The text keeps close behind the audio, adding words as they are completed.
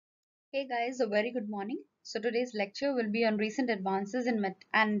Hey guys, a very good morning. So today's lecture will be on recent advances in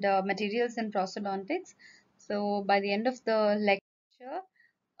materials in prosthodontics. So by the end of the lecture,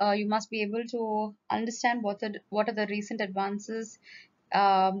 you must be able to understand what are the recent advances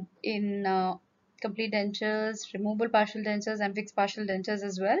in complete dentures, removable partial dentures, and fixed partial dentures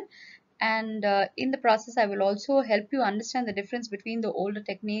as well. And in the process, I will also help you understand the difference between the older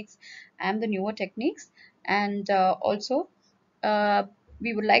techniques and the newer techniques. And also, uh,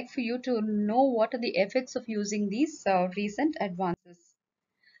 we would like for you to know what are the effects of using these recent advances.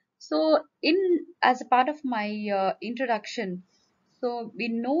 So, in as a part of my introduction, so we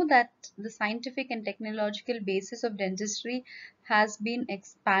know that the scientific and technological basis of dentistry has been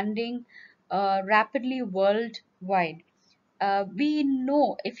expanding rapidly worldwide. We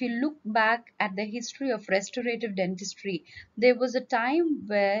know if you look back at the history of restorative dentistry, there was a time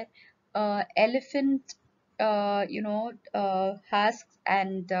where elephant, husks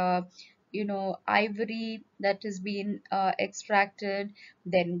and ivory that has been extracted,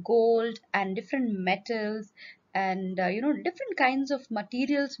 then gold and different metals and different kinds of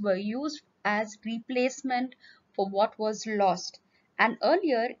materials were used as replacement for what was lost. And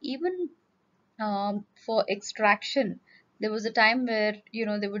earlier, even for extraction, there was a time where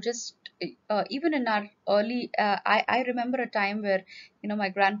they were just even in our early I remember a time where my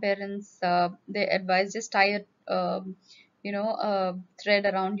grandparents they advised just tie a thread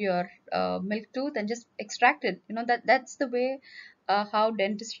around your milk tooth and just extract it. That's the way how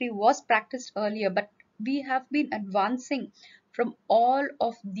dentistry was practiced earlier, but we have been advancing from all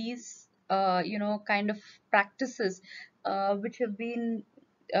of these kind of practices which have been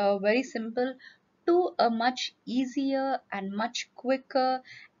very simple to a much easier and much quicker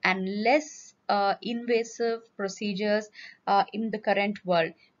and less invasive procedures in the current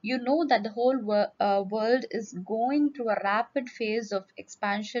world. You know that the whole world is going through a rapid phase of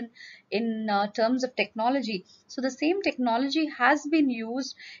expansion in terms of technology. So the same technology has been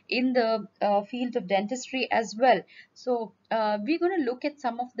used in the field of dentistry as well. So we're going to look at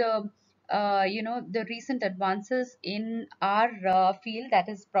some of the recent advances in our field, that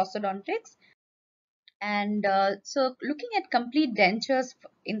is prosthodontics. And so looking at complete dentures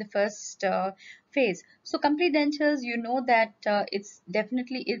in the first phase. So complete dentures, you know that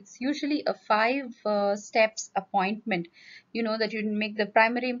it's usually a five steps appointment. You know that you make the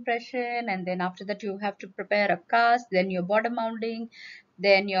primary impression, and then after that you have to prepare a cast, then your bottom mounting,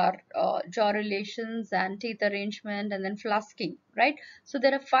 then your jaw relations and teeth arrangement, and then flasking, right? So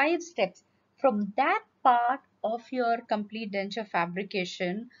there are five steps. From that part of your complete denture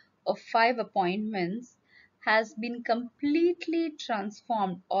fabrication of five appointments has been completely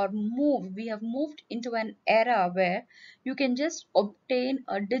transformed or moved. We have moved into an era where you can just obtain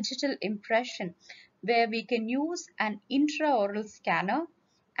a digital impression, where we can use an intraoral scanner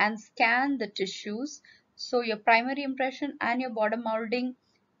and scan the tissues. So your primary impression and your bottom molding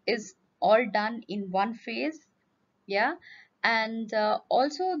is all done in one phase. Yeah. And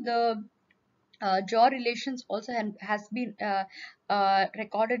also the jaw relations also has been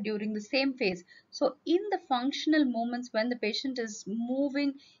recorded during the same phase. So in the functional movements, when the patient is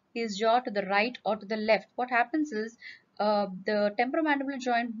moving his jaw to the right or to the left, what happens is the temporomandibular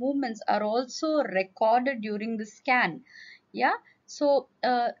joint movements are also recorded during the scan. Yeah. So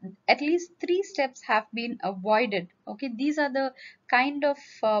at least three steps have been avoided. Okay, these are the kind of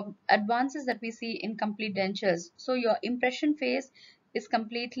advances that we see in complete dentures. So your impression phase is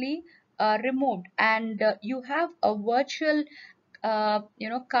completely removed, and you have a virtual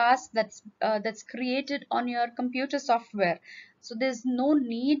cast that's created on your computer software. So there's no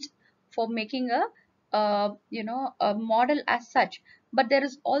need for making a model as such. But there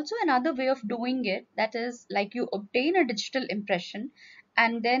is also another way of doing it, that is like you obtain a digital impression,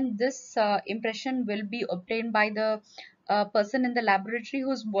 and then this impression will be obtained by the person in the laboratory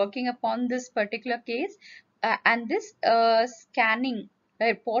who's working upon this particular case. And this scanning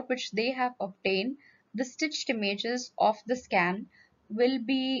report which they have obtained, the stitched images of the scan will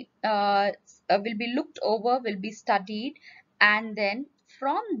be looked over, will be studied, and then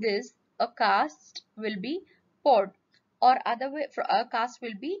from this a cast will be poured, or other way for a cast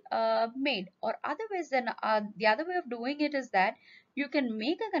will be made, or other ways. Then the other way of doing it is that you can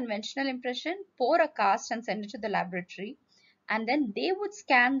make a conventional impression, pour a cast and send it to the laboratory, and then they would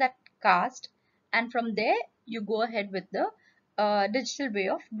scan that cast, and from there you go ahead with the digital way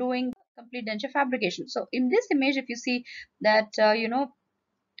of doing complete denture fabrication. So in this image, if you see that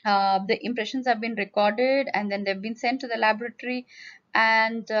the impressions have been recorded and then they've been sent to the laboratory,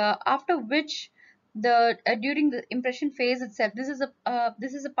 and after which the during the impression phase itself, this is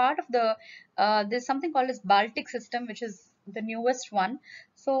a part of the there's something called as Baltic system, which is the newest one.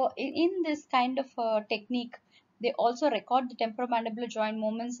 So in this kind of technique, they also record the temporomandibular joint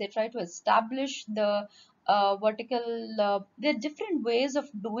movements. They try to establish the vertical. There are different ways of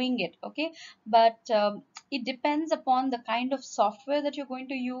doing it. Okay, but it depends upon the kind of software that you're going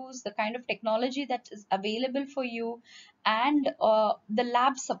to use, the kind of technology that is available for you, and the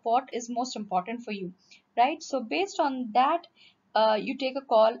lab support is most important for you, right? So based on that, you take a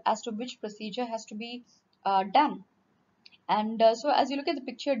call as to which procedure has to be done. And so as you look at the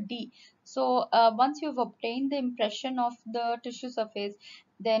picture D, so once you've obtained the impression of the tissue surface,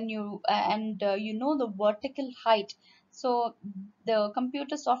 then you know the vertical height. So the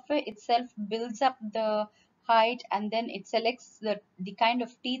computer software itself builds up the height, and then it selects the kind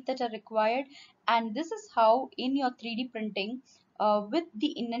of teeth that are required. And this is how in your 3D printing, with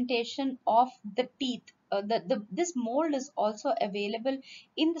the indentation of the teeth, this mold is also available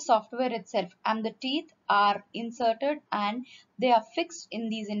in the software itself, and the teeth are inserted and they are fixed in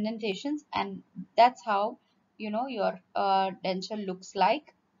these indentations, and that's how your denture looks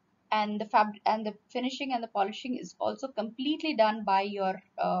like. And the finishing and the polishing is also completely done by your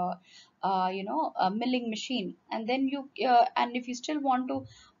milling machine. And then and if you still want to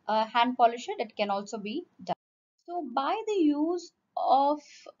hand polish it, it can also be done. So by the use of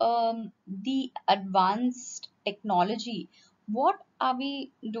the advanced technology, what are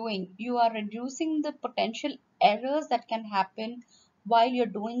we doing? You are reducing the potential errors that can happen while you're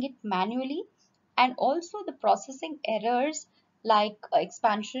doing it manually, and also the processing errors like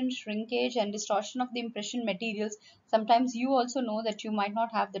expansion, shrinkage, and distortion of the impression materials. Sometimes you also know that you might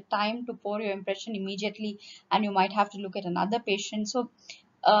not have the time to pour your impression immediately, and you might have to look at another patient. So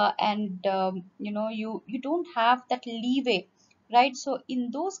and you don't have that leeway, right? So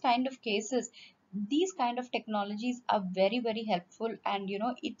in those kind of cases, these kind of technologies are very very helpful, and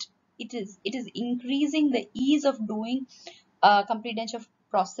it is increasing the ease of doing complete denture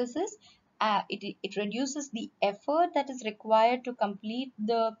processes. It reduces the effort that is required to complete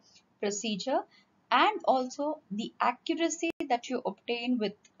the procedure, and also the accuracy that you obtain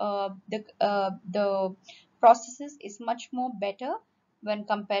with the processes is much more better when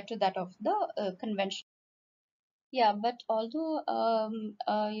compared to that of the conventional. Yeah, but although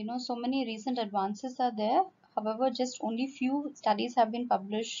so many recent advances are there, however, just only few studies have been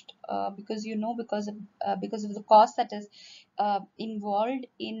published, because of the cost that is involved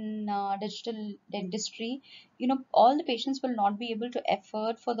in digital dentistry. All the patients will not be able to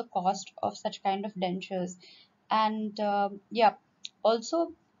afford for the cost of such kind of dentures. And yeah,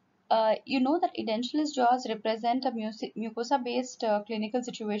 also that edentulous jaws represent a mucosa-based clinical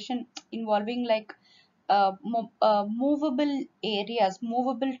situation involving like movable areas,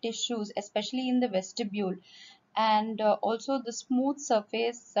 movable tissues, especially in the vestibule, and also the smooth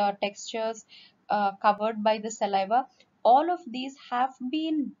surface textures covered by the saliva. All of these have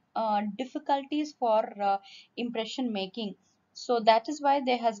been difficulties for impression making. So that is why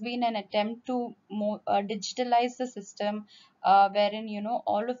there has been an attempt to digitalize the system, wherein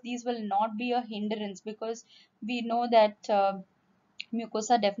all of these will not be a hindrance, because we know that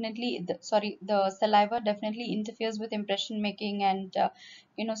mucosa definitely the saliva definitely interferes with impression making. And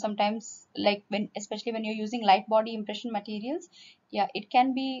sometimes, like when especially when you're using light body impression materials, yeah, it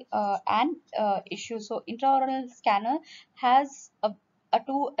can be an issue. So intraoral scanner has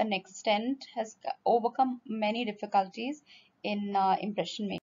to an extent has overcome many difficulties in impression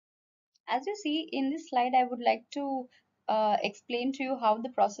making. As you see in this slide, I would like to explain to you how the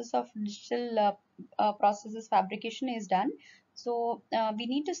process of digital processes fabrication is done. So we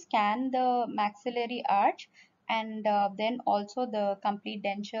need to scan the maxillary arch, and then also the complete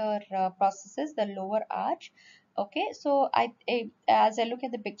denture processes, the lower arch. Okay, so as I look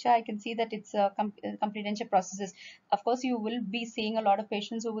at the picture, I can see that it's complete denture processes. Of course, you will be seeing a lot of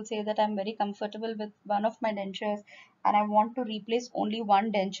patients who will say that I'm very comfortable with one of my dentures and I want to replace only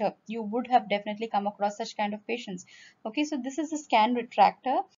one denture. You would have definitely come across such kind of patients. Okay, so this is a scan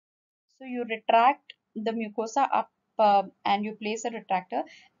retractor. So you retract the mucosa up, and you place a retractor,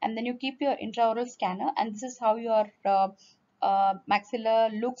 and then you keep your intraoral scanner, and this is how your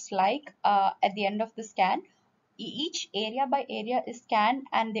maxilla looks like at the end of the scan. Each area by area is scanned,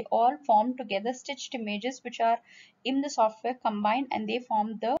 and they all form together stitched images which are in the software combined, and they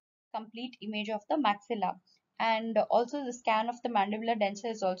form the complete image of the maxilla. And also the scan of the mandibular denture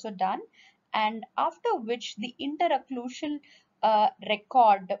is also done, and after which the interocclusal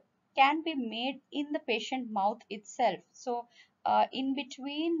record can be made in the patient mouth itself. So in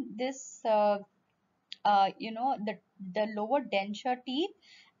between this the lower denture teeth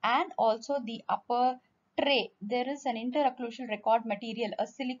and also the upper tray, there is an interocclusal record material, a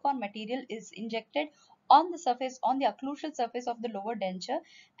silicone material is injected on the surface, on the occlusal surface of the lower denture,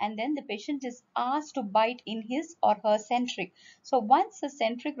 and then the patient is asked to bite in his or her centric. So once the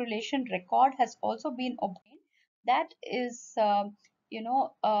centric relation record has also been obtained, that is, you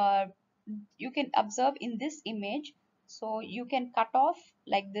know, you can observe in this image. So you can cut off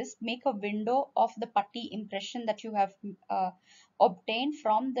like this, make a window of the putty impression that you have obtained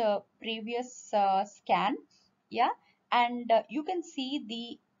from the previous scan. Yeah, and you can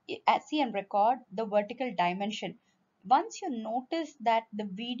see see and record the vertical dimension. Once you notice that the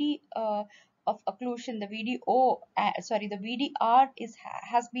VD of occlusion, the VDO, sorry, the VDR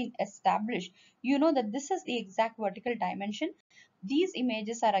has been established, you know that this is the exact vertical dimension. These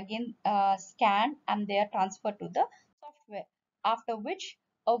images are again scanned and they are transferred to the software, after which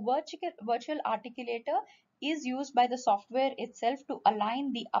a virtual articulator is used by the software itself to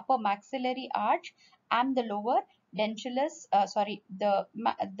align the upper maxillary arch and the lower dentulus,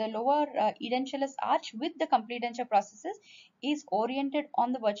 the lower edentulous arch with the complete denture processes is oriented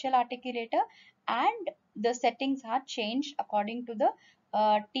on the virtual articulator, and the settings are changed according to the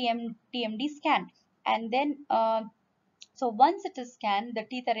TMD scan. And then so once it is scanned, the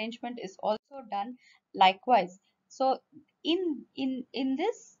teeth arrangement is also done likewise. So in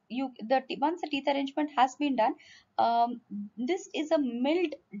this, once the teeth arrangement has been done, um, this is a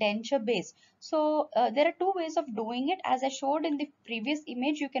milled denture base. So there are two ways of doing it. As I showed in the previous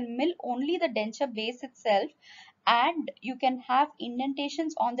image, you can mill only the denture base itself, and you can have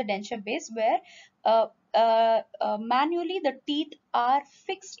indentations on the denture base where manually the teeth are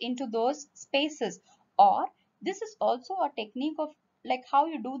fixed into those spaces. Or this is also a technique of like how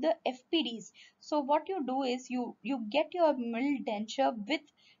you do the FPDs. So what you do is you get your milled denture with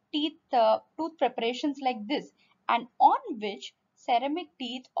tooth preparations like this, and on which ceramic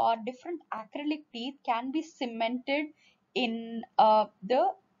teeth or different acrylic teeth can be cemented in the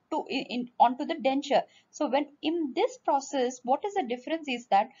to in onto the denture. So when in this process, what is the difference is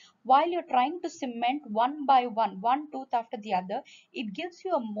that while you're trying to cement one by one tooth after the other, it gives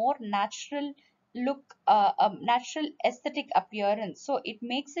you a more natural look, a natural aesthetic appearance. So it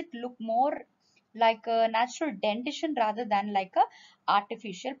makes it look more like a natural dentition rather than like a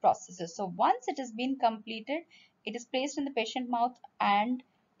artificial processes. So once it has been completed, it is placed in the patient mouth and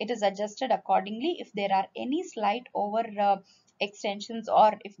it is adjusted accordingly. If there are any slight over extensions,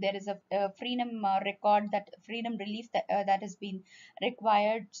 or if there is a freedom record, that freedom relief that has been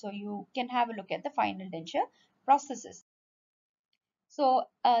required, so you can have a look at the final denture processes. So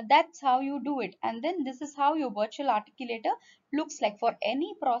that's how you do it. And then this is how your virtual articulator looks like. For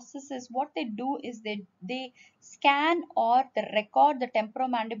any processes, what they do is they scan or they record the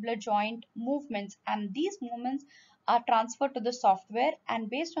temporomandibular joint movements, and these movements are transferred to the software, and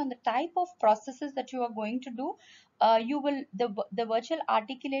based on the type of processes that you are going to do, you will the virtual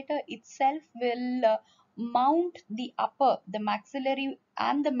articulator itself will mount the maxillary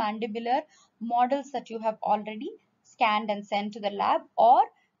and the mandibular models that you have already scanned and sent to the lab,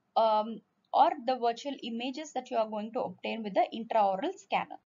 um, or the virtual images that you are going to obtain with the intraoral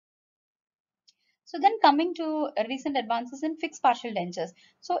scanner. So then coming to recent advances in fixed partial dentures.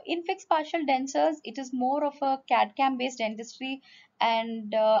 So in fixed partial dentures, it is more of a CAD-CAM based dentistry,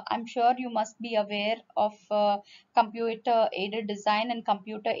 and I'm sure you must be aware of computer aided design and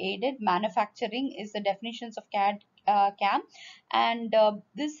computer aided manufacturing is the definitions of CAD-CAM, and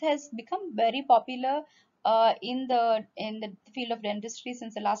this has become very popular in the field of dentistry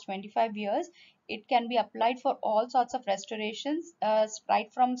since the last 25 years. It can be applied for all sorts of restorations, right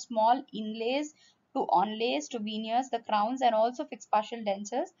from small inlays to onlays to veneers, the crowns, and also fixed partial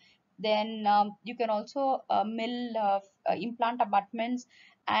dentures. Then you can also mill implant abutments,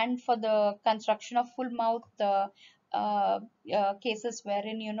 and for the construction of full mouth cases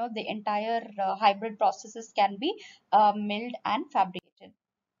wherein the entire hybrid processes can be milled and fabricated.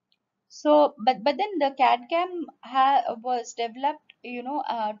 So, but then the CAD/CAM was developed,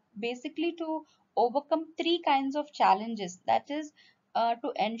 basically to overcome three kinds of challenges. That is,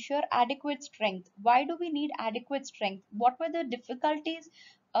 to ensure adequate strength. Why do we need adequate strength? What were the difficulties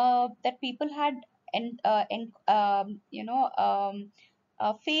that people had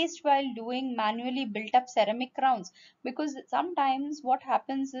faced while doing manually built up ceramic crowns? Because sometimes what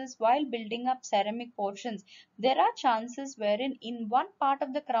happens is while building up ceramic portions, there are chances wherein in one part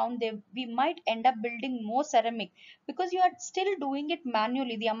of the crown we might end up building more ceramic, because you are still doing it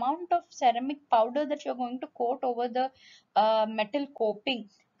manually. The amount of ceramic powder that you're going to coat over the metal coping,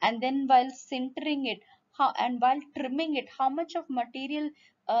 and then while sintering it, and while trimming it, how much of material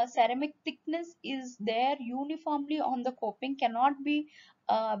ceramic thickness is there uniformly on the coping cannot be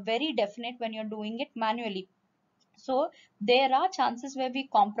very definite when you're doing it manually. So there are chances where we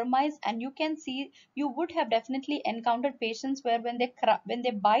compromise, and you can see, you would have definitely encountered patients where when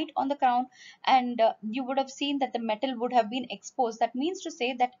they bite on the crown, and you would have seen that the metal would have been exposed. That means to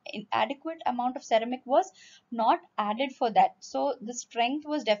say that inadequate amount of ceramic was not added for that, so the strength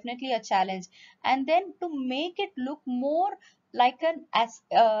was definitely a challenge. And then to make it look more like an as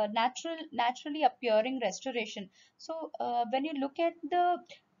naturally appearing restoration, so when you look at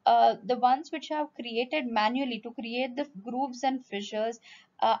the ones which have created manually to create the grooves and fissures,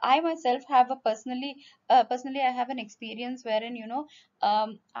 I myself have a personally I have an experience wherein,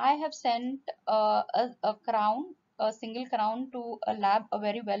 I have sent a crown, a single crown, to a lab, a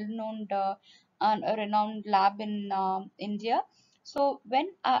very well known and a renowned lab in India. So when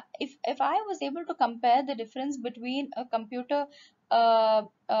if I was able to compare the difference between a computer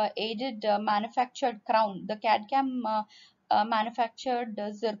aided manufactured crown, the CAD CAM manufactured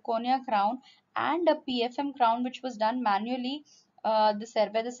zirconia crown, and a PFM crown which was done manually, where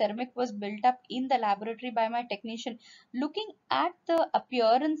the ceramic was built up in the laboratory by my technician. Looking at the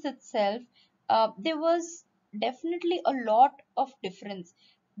appearance itself, there was definitely a lot of difference.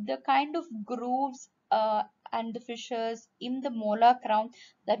 The kind of grooves and the fissures in the molar crown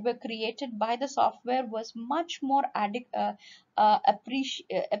that were created by the software was much more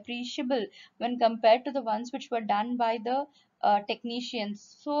appreciable when compared to the ones which were done by the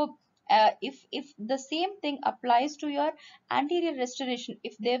technicians. So if the same thing applies to your anterior restoration,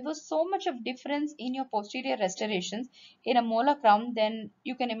 if there was so much of difference in your posterior restorations in a molar crown, then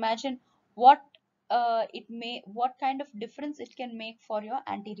you can imagine what what kind of difference it can make for your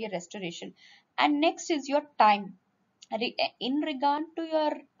anterior restoration. And next is your time. In regard to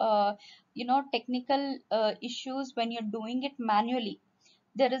your technical issues, when you're doing it manually,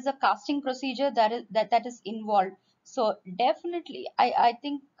 there is a casting procedure that is involved. So definitely I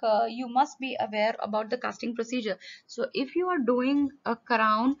think you must be aware about the casting procedure. So if you are doing a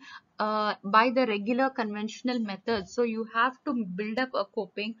crown by the regular conventional method, so you have to build up a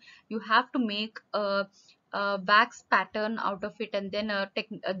coping, you have to make a wax pattern out of it, and then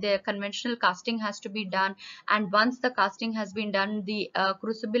the conventional casting has to be done. And once the casting has been done, the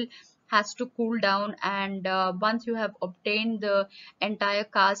crucible has to cool down, and once you have obtained the entire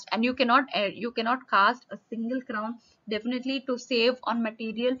cast, and you cannot cast a single crown. Definitely, to save on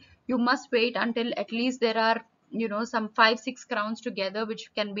material, you must wait until at least there are some 5 6 crowns together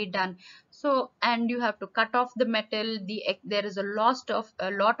which can be done. So, and you have to cut off the metal, there is a lot of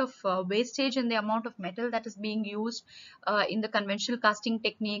wastage in the amount of metal that is being used in the conventional casting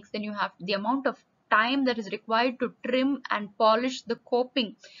techniques. Then you have the amount of time that is required to trim and polish the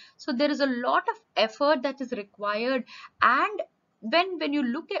coping. So there is a lot of effort that is required. And when you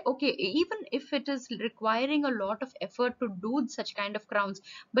look at, okay, even if it is requiring a lot of effort to do such kind of crowns,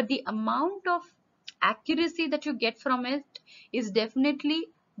 but the amount of accuracy that you get from it is definitely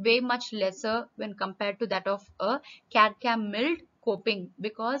way much lesser when compared to that of a CAD CAM milled coping,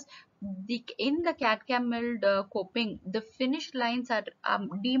 because in the CAD CAM milled coping, the finish lines are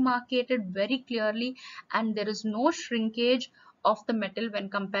demarcated very clearly, and there is no shrinkage of the metal when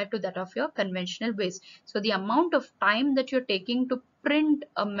compared to that of your conventional base. So the amount of time that you're taking to print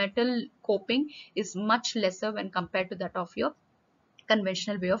a metal coping is much lesser when compared to that of your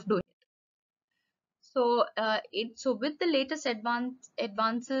conventional way of doing. So so with the latest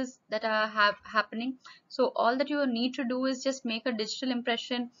advances that are happening, so all that you need to do is just make a digital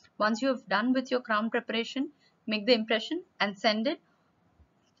impression. Once you have done with your crown preparation, make the impression and send it.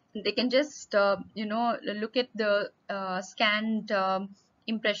 They can just look at the scanned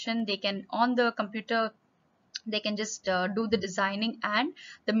impression. They can, on the computer, they can just do the designing, and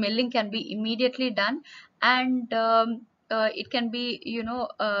the milling can be immediately done. And it can be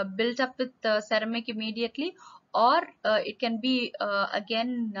built up with ceramic immediately, or it can be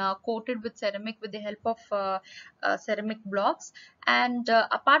again coated with ceramic with the help of ceramic blocks. And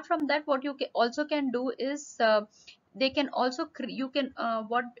apart from that, what you also can do is they can also you can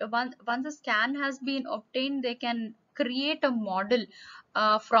once the scan has been obtained, they can create a model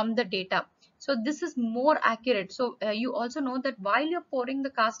from the data. So this is more accurate. So you also know that while you're pouring the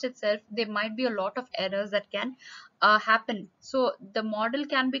cast itself, there might be a lot of errors that can happen. So the model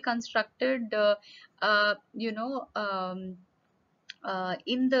can be constructed uh, you know um,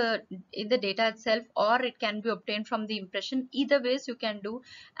 in the data itself, or it can be obtained from the impression. Either ways you can do.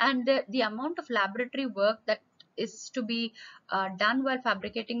 And the amount of laboratory work that is to be done while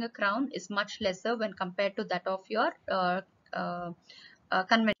fabricating a crown is much lesser when compared to that of your uh,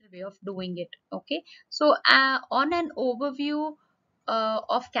 conventional way of doing it. Okay, so on an overview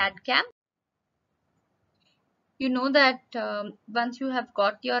of CAD CAM, you know that once you have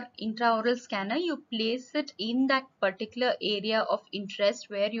got your intraoral scanner, you place it in that particular area of interest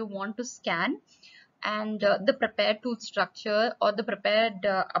where you want to scan, and the prepared tooth structure or the prepared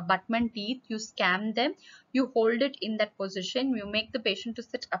abutment teeth, you scan them, you hold it in that position, you make the patient to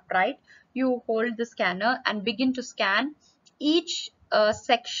sit upright, you hold the scanner and begin to scan each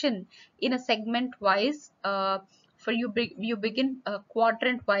section in a segment wise. For you, you begin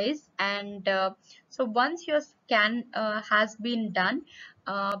quadrant wise, and so once your scan has been done,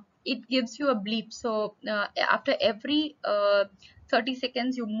 it gives you a bleep. So after every 30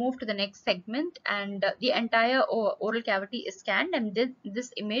 seconds you move to the next segment, and the entire oral cavity is scanned, and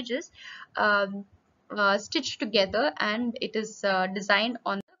this image is um, stitched together, and it is designed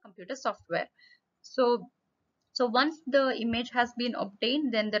on the computer software. So once the image has been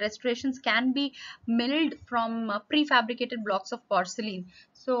obtained, then the restorations can be milled from prefabricated blocks of porcelain.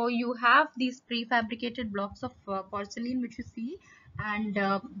 So you have these prefabricated blocks of porcelain which you see, and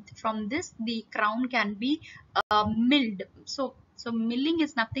from this the crown can be milled. So milling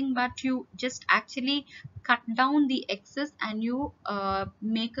is nothing but you just actually cut down the excess and you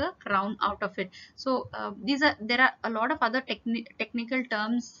make a crown out of it. So there are a lot of other technical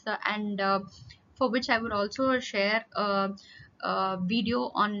terms, and for which I would also share a video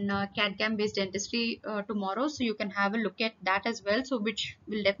on CAD/CAM based dentistry tomorrow, so you can have a look at that as well, so which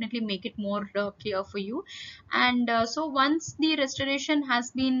will definitely make it more clear for you. And so once the restoration has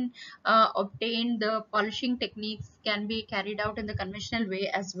been obtained, the polishing techniques can be carried out in the conventional way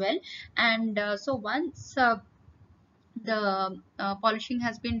as well. And so once the polishing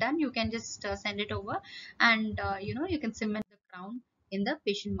has been done, you can just send it over, and you can cement the crown in the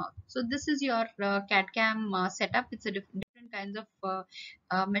patient mouth. So this is your CAD/CAM setup. It's a different kinds of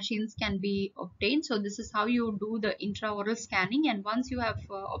machines can be obtained. So this is how you do the intraoral scanning, and once you have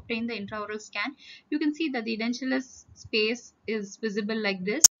obtained the intraoral scan, you can see that the edentulous space is visible like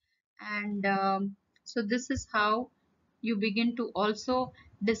this. And so this is how you begin to also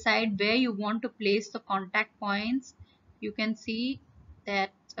decide where you want to place the contact points. You can see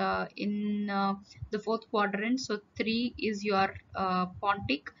that in the fourth quadrant, so 3 is your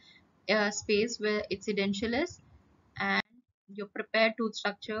pontic space where its edentulous, and your prepared tooth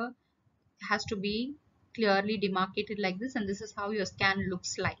structure has to be clearly demarcated like this, and this is how your scan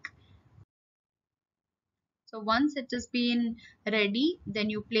looks like. So once it has been ready, then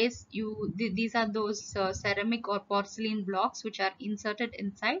you place these are those ceramic or porcelain blocks which are inserted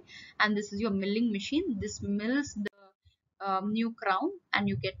inside, and this is your milling machine. This mills the new crown, and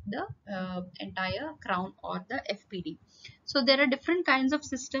you get the entire crown or the FPD. So there are different kinds of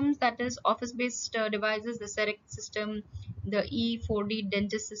systems, that is office based devices, the CEREC system, the E4D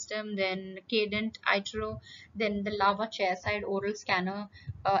dentist system, then Cadent Itero, then the Lava chairside oral scanner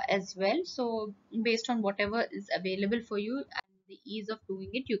as well. So based on whatever is available for you and the ease of doing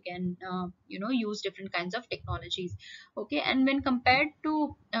it, you can use different kinds of technologies. Okay, and when compared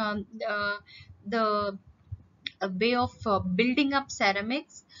to the a way of building up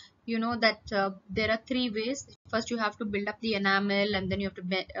ceramics, you know that there are 3 ways. First you have to build up the enamel, and then you have to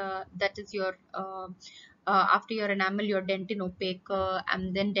that is your after your enamel, your dentin opaque,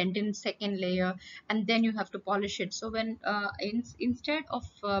 and then dentin second layer, and then you have to polish it. So when instead of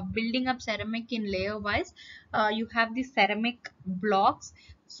building up ceramic in layer wise, you have the ceramic blocks.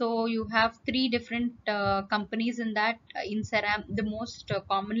 So you have 3 different companies in that. Inceram, the most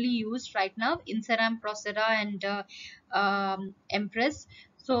commonly used right now, Inceram, Procera, and Empress.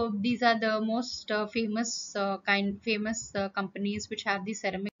 So these are the most famous companies which have the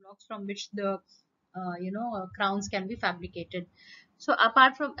ceramic blocks from which the crowns can be fabricated. So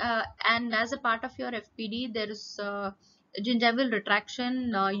apart from and as a part of your FPD, there is gingival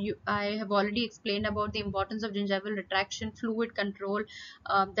retraction. I have already explained about the importance of gingival retraction, fluid control.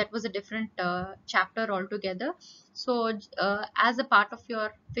 That was a different chapter altogether. So as a part of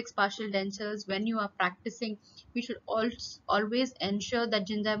your fixed partial dentures, when you are practicing, we should also always ensure that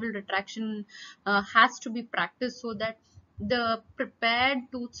gingival retraction has to be practiced, so that the prepared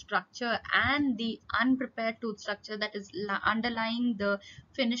tooth structure and the unprepared tooth structure, that is underlying the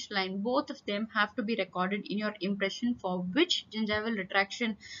finish line, both of them have to be recorded in your impression, for which gingival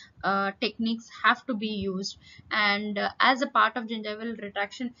retraction techniques have to be used. And as a part of gingival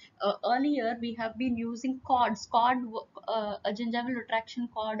retraction, earlier we have been using a gingival retraction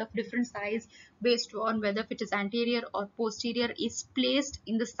cord of different size, based on whether it is anterior or posterior, is placed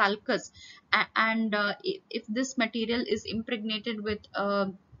in the sulcus. And if this material is impregnated with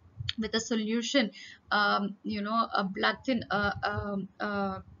a solution, a blood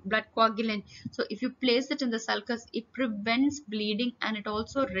coagulant, so if you place it in the sulcus, it prevents bleeding, and it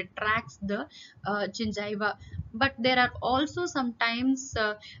also retracts the gingiva. But there are also sometimes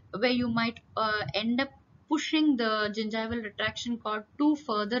where you might end up pushing the gingival retraction cord too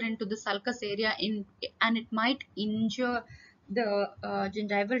further into the sulcus area and it might injure the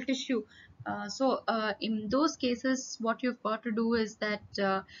gingival tissue. In those cases, what you've got to do is that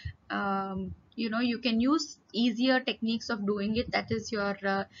you can use easier techniques of doing it, that is your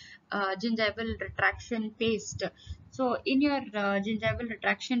gingival retraction paste. So in your gingival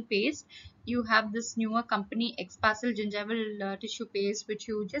retraction paste, you have this newer company Expasil gingival tissue paste, which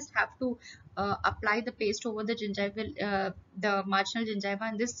you just have to apply the paste over the the marginal gingiva,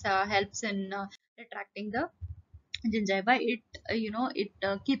 and this helps in retracting the gingiva. It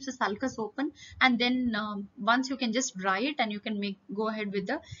keeps the sulcus open, and then once you can just dry it and you can go ahead with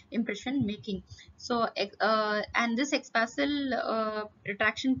the impression making. And this Expasil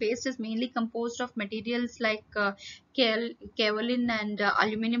retraction paste is mainly composed of materials like kaolin and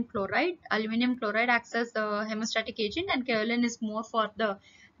aluminum chloride. Aluminum chloride acts as the hemostatic agent, and kaolin is more for the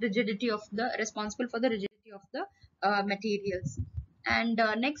rigidity of the responsible for the rigidity of the materials. And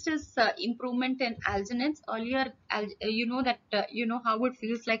next is improvement in alginates. Earlier, you know how it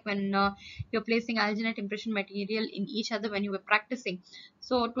feels like when you're placing alginate impression material in each other when you were practicing.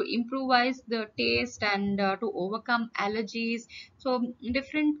 So to improvise the taste and to overcome allergies, so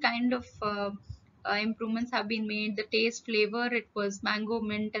different kind of improvements have been made. The taste, flavor, it was mango,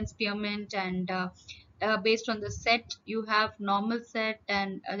 mint, and spearmint, and based on the set, you have normal set,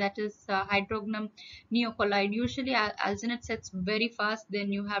 and that is hydrognum neocolloid. Usually alginate sets very fast.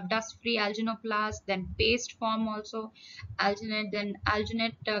 Then you have dust-free alginoplast, then paste form also alginate, then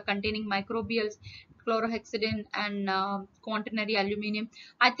alginate containing microbials, chlorhexidine, and quaternary aluminum.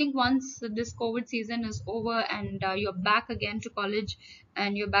 I think once this COVID season is over and you're back again to college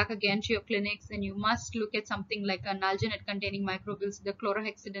and you're back again to your clinics, and you must look at something like an alginate containing microbials, the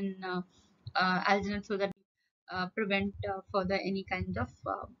chlorhexidine alginate, so that prevent further any kind of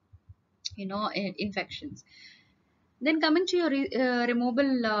infections. Then coming to your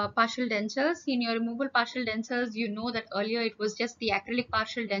removable partial dentures. In your removable partial dentures, you know that earlier it was just the acrylic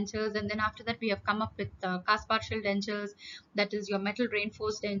partial dentures, and then after that we have come up with cast partial dentures, that is your metal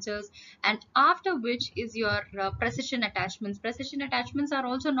reinforced dentures, and after which is your precision attachments. Precision attachments are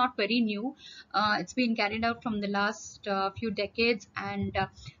also not very new. It's been carried out from the last few decades, and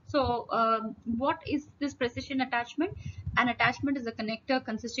what is this precision attachment? An attachment is a connector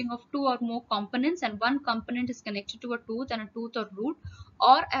consisting of two or more components, and one component is connected to a tooth and a tooth or root,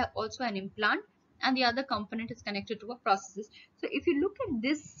 or also an implant, and the other component is connected to a prosthesis. So if you look at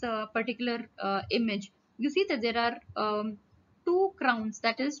this particular image, you see that there are two crowns,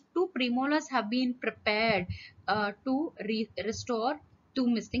 that is two premolars have been prepared to restore two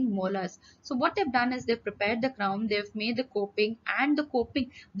missing molars. So what they've done is they've prepared the crown, they've made the coping, and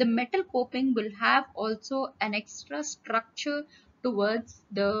the metal coping will have also an extra structure towards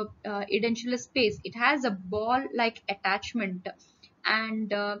the edentulous space. It has a ball like attachment,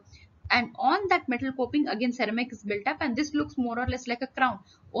 and on that metal coping again ceramic is built up, and this looks more or less like a crown.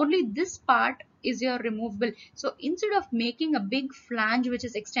 Only this part is your removable. So instead of making a big flange which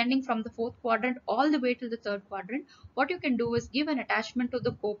is extending from the fourth quadrant all the way to the third quadrant, what you can do is give an attachment to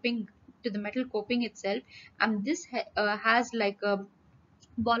the coping, to the metal coping itself, and this has like a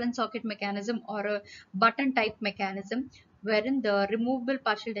ball and socket mechanism or a button type mechanism, wherein the removable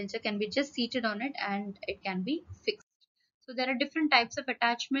partial denture can be just seated on it and it can be fixed. So there are different types of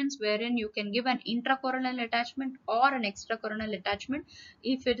attachments wherein you can give an intracoronal attachment or an extracoronal attachment.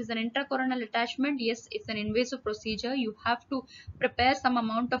 If it is an intracoronal attachment, yes, it's an invasive procedure. You have to prepare some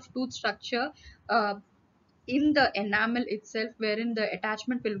amount of tooth structure in the enamel itself, wherein the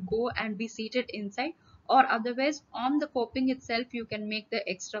attachment will go and be seated inside, or otherwise on the coping itself you can make the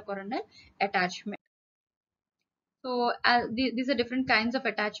extracoronal attachment. So these are different kinds of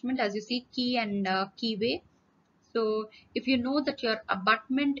attachment, as you see, key and keyway. So if you know that your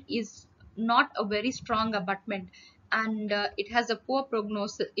abutment is not a very strong abutment, and it has a poor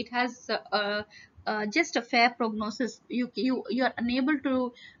prognosis, it has just a fair prognosis, you are unable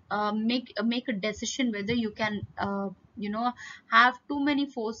to make a decision whether you can have too many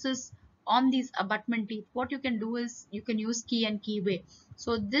forces on these abutment teeth. What you can do is you can use key and keyway.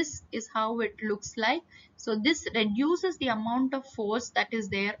 So this is how it looks like. So this reduces the amount of force that is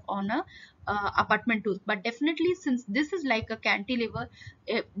there on a abutment tooth, but definitely since this is like a cantilever,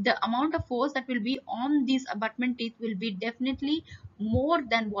 the amount of force that will be on these abutment teeth will be definitely more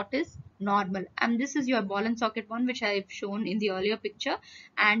than what is normal. And this is your ball and socket one, which I've shown in the earlier picture,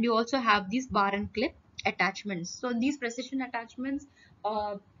 and you also have these bar and clip attachments. So these precision attachments,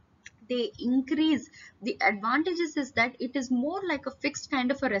 uh, they increase. The advantages is that it is more like a fixed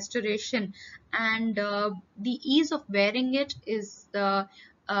kind of a restoration, and the ease of wearing it is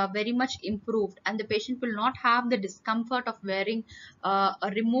very much improved, and the patient will not have the discomfort of wearing a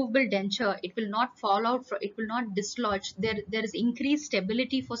removable denture. It will not fall out, it will not dislodge. There is increased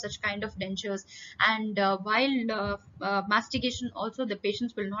stability for such kind of dentures, and while mastication also, the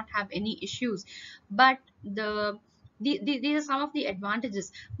patients will not have any issues. But these are some of the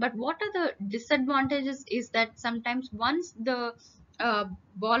advantages. But what are the disadvantages is that sometimes once the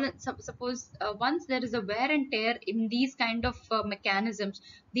suppose once there is a wear and tear in these kind of mechanisms,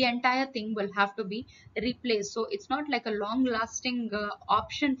 the entire thing will have to be replaced. So it's not like a long lasting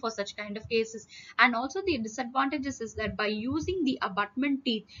option for such kind of cases. And also the disadvantages is that by using the abutment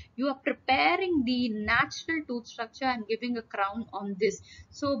teeth, you are preparing the natural tooth structure and giving a crown on this.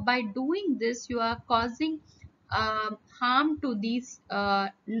 So by doing this, you are causing harm to these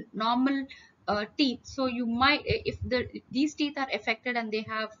normal teeth. So you might, if these teeth are affected and they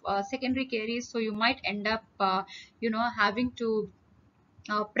have secondary caries, so you might end up having to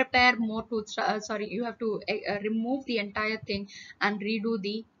prepare more tooth sorry, you have to remove the entire thing and redo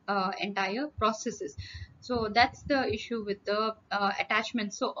the entire processes. So that's the issue with the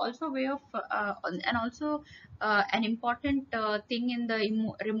attachment. So also way of and also an important thing in the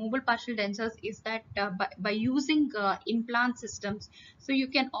removable partial dentures is that by using implant systems, so you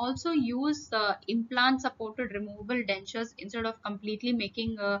can also use implant supported removable dentures instead of completely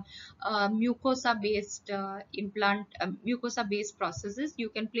making mucosa based mucosa based processes. You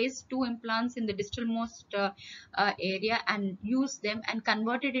can place two implants in the distalmost area and use them and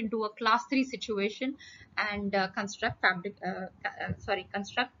convert it into a class 3 situation, and construct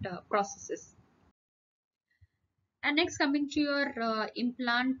processes. And next, coming to your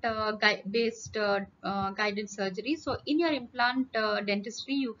implant based guided surgery. So in your implant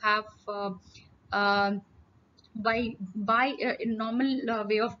dentistry, you have um in normal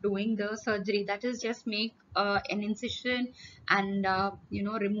way of doing the surgery, that is just make an incision and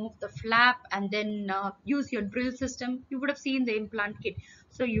remove the flap, and then use your drill system. You would have seen the implant kit.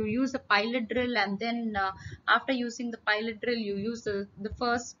 So you use a pilot drill, and then after using the pilot drill, you use the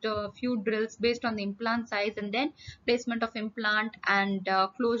first few drills based on the implant size, and then placement of implant and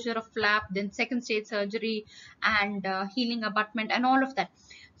closure of flap, then second stage surgery and healing abutment and all of that.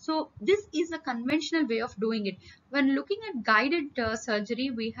 So this is a conventional way of doing it. When looking at guided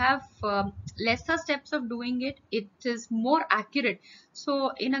surgery, we have lesser steps of doing it. It is more accurate.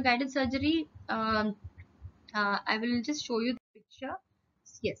 So in a guided surgery, I will just show you the picture.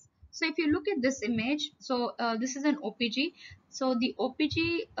 Yes. So if you look at this image, so this is an OPG. So the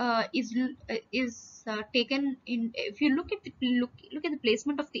OPG is taken in. If you look at the look at the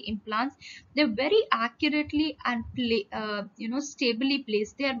placement of the implants, they're very accurately and stably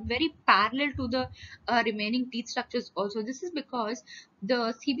placed. They are very parallel to the remaining teeth structures. Also, this is because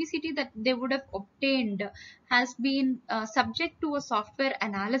the CBCT that they would have obtained has been subject to a software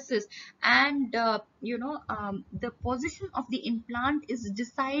analysis, and the position of the implant is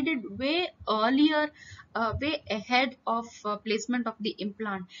decided way earlier, way ahead of placement of the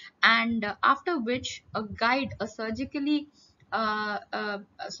implant, and after which a surgically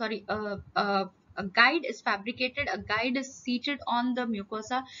sorry a guide is fabricated, a guide is seated on the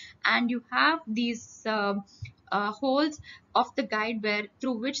mucosa, and you have these holes of the guide where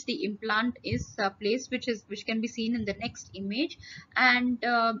through which the implant is placed, which can be seen in the next image. And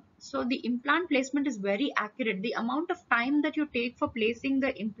so the implant placement is very accurate. The amount of time that you take for placing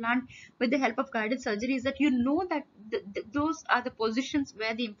the implant with the help of guided surgery is that you know that those are the positions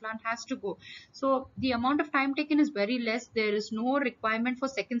where the implant has to go. So the amount of time taken is very less. There is no requirement for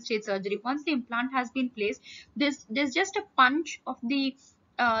second stage surgery. Once the implant has been placed, there's just a punch of the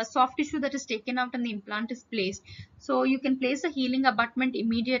soft tissue that is taken out and the implant is placed. So you can place a healing abutment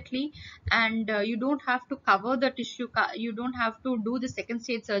immediately, and you don't have to cover the tissue, you don't have to do the second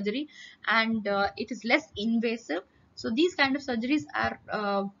stage surgery, and it is less invasive. So these kind of surgeries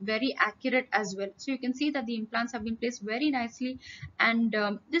are very accurate as well. So you can see that the implants have been placed very nicely, and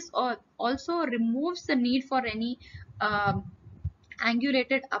this also removes the need for any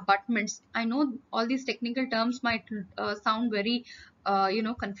angulated abutments. I know all these technical terms might sound very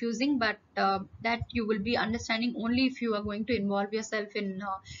confusing, but that you will be understanding only if you are going to involve yourself in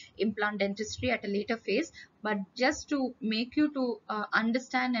implant dentistry at a later phase. But just to make you to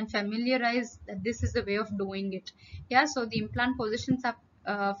understand and familiarize that this is the way of doing it. Yeah, so the implant positions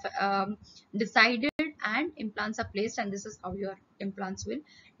are decided and implants are placed, and this is how your implants will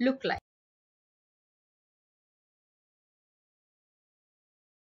look like.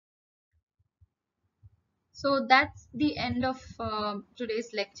 So that's the end of today's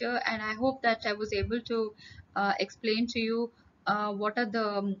lecture, and I hope that I was able to explain to you what are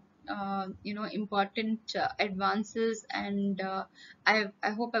the important advances, and I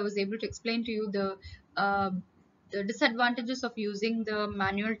hope I was able to explain to you uh, the disadvantages of using the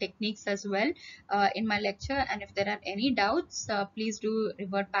manual techniques as well in my lecture. And if there are any doubts, please do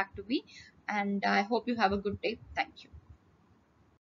revert back to me, and I hope you have a good day. Thank you.